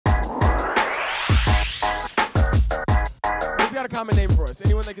got a common name for us?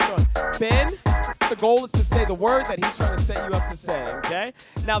 Anyone that can go? Ben, the goal is to say the word that he's trying to set you up to say, okay?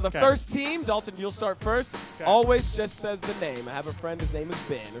 Now, the first team, Dalton, you'll start first, always just says the name. I have a friend, his name is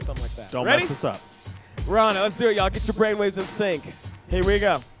Ben, or something like that. Don't Ready? mess this up. We're on it. Let's do it, y'all. Get your brainwaves in sync. Here we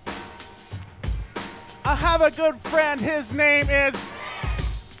go. I have a good friend. His name is...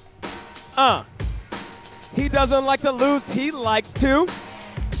 He doesn't like to lose. He likes to.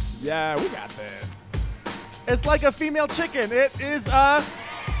 Yeah, we got this. It's like a female chicken. It is I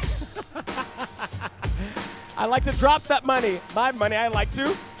like to drop that money. My money, I like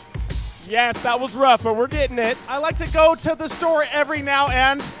to. Yes, that was rough, but we're getting it. I like to go to the store every now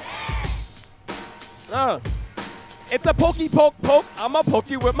and... It's a pokey poke poke. I'm a poke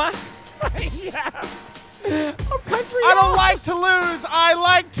you with my... Yes. I'm country. I don't like to lose. I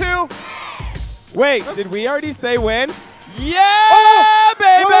like to... Wait, did we already say when? Yeah,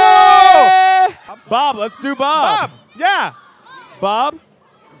 baby! Whoa! Bob, let's do Bob. Bob, yeah. Bob?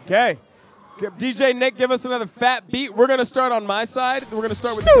 Okay. DJ Nick, give us another fat beat. We're going to start on my side. We're going to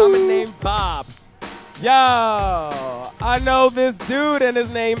start with the common name, Bob. Yo, I know this dude, and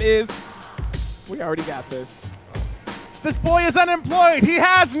his name is... We already got this. This boy is unemployed. He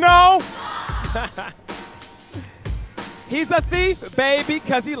has no... He's a thief, baby,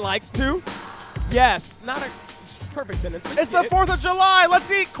 because he likes to. Yes, not a perfect sentence. It's the 4th of July. Let's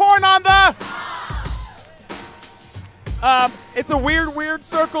eat corn on the... It's a weird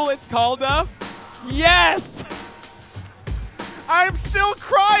circle. It's called a... Yes! I'm still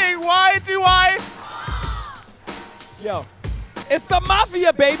crying. Why do I... Yo, it's the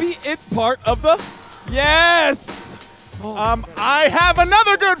mafia, baby. It's part of the... Yes! I have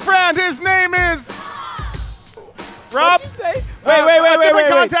another good friend. His name is... Rob. What'd you say? Wait. Different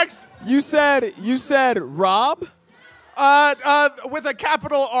context. You said Rob? With a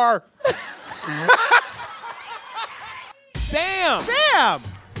capital R. Sam. Sam.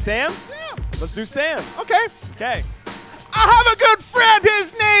 Sam? Sam. Let's do Sam. Okay. Okay. I have a good friend.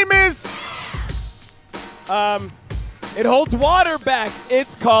 His name is... It holds water back.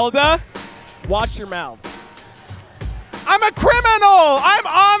 It's called a... Watch your mouths. I'm a criminal. I'm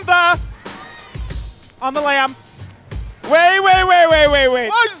on the... On the lamb. Wait.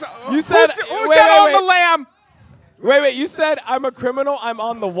 You said... Who said on the lamb? Wait. You said I'm a criminal. I'm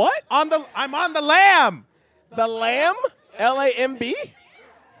on the what? I'm on the lamb. The lamb? L-A-M-B?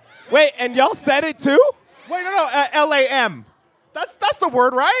 Wait, and y'all said it too? Wait, no. L-A-M. That's the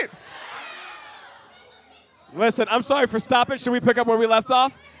word, right? Listen, I'm sorry for stopping. Should we pick up where we left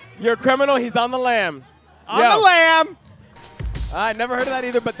off? You're a criminal. He's on the lamb. On the lamb. I never heard of that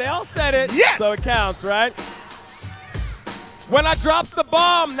either, but they all said it. Yes. So it counts, right? When I drop the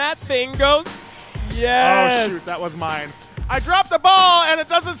bomb, that thing goes, yes. Oh, shoot, that was mine. I dropped the ball, and it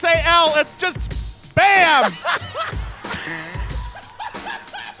doesn't say L. It's just bam.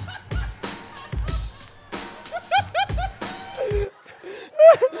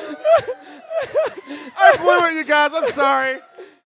 I blew it, you guys. I'm sorry.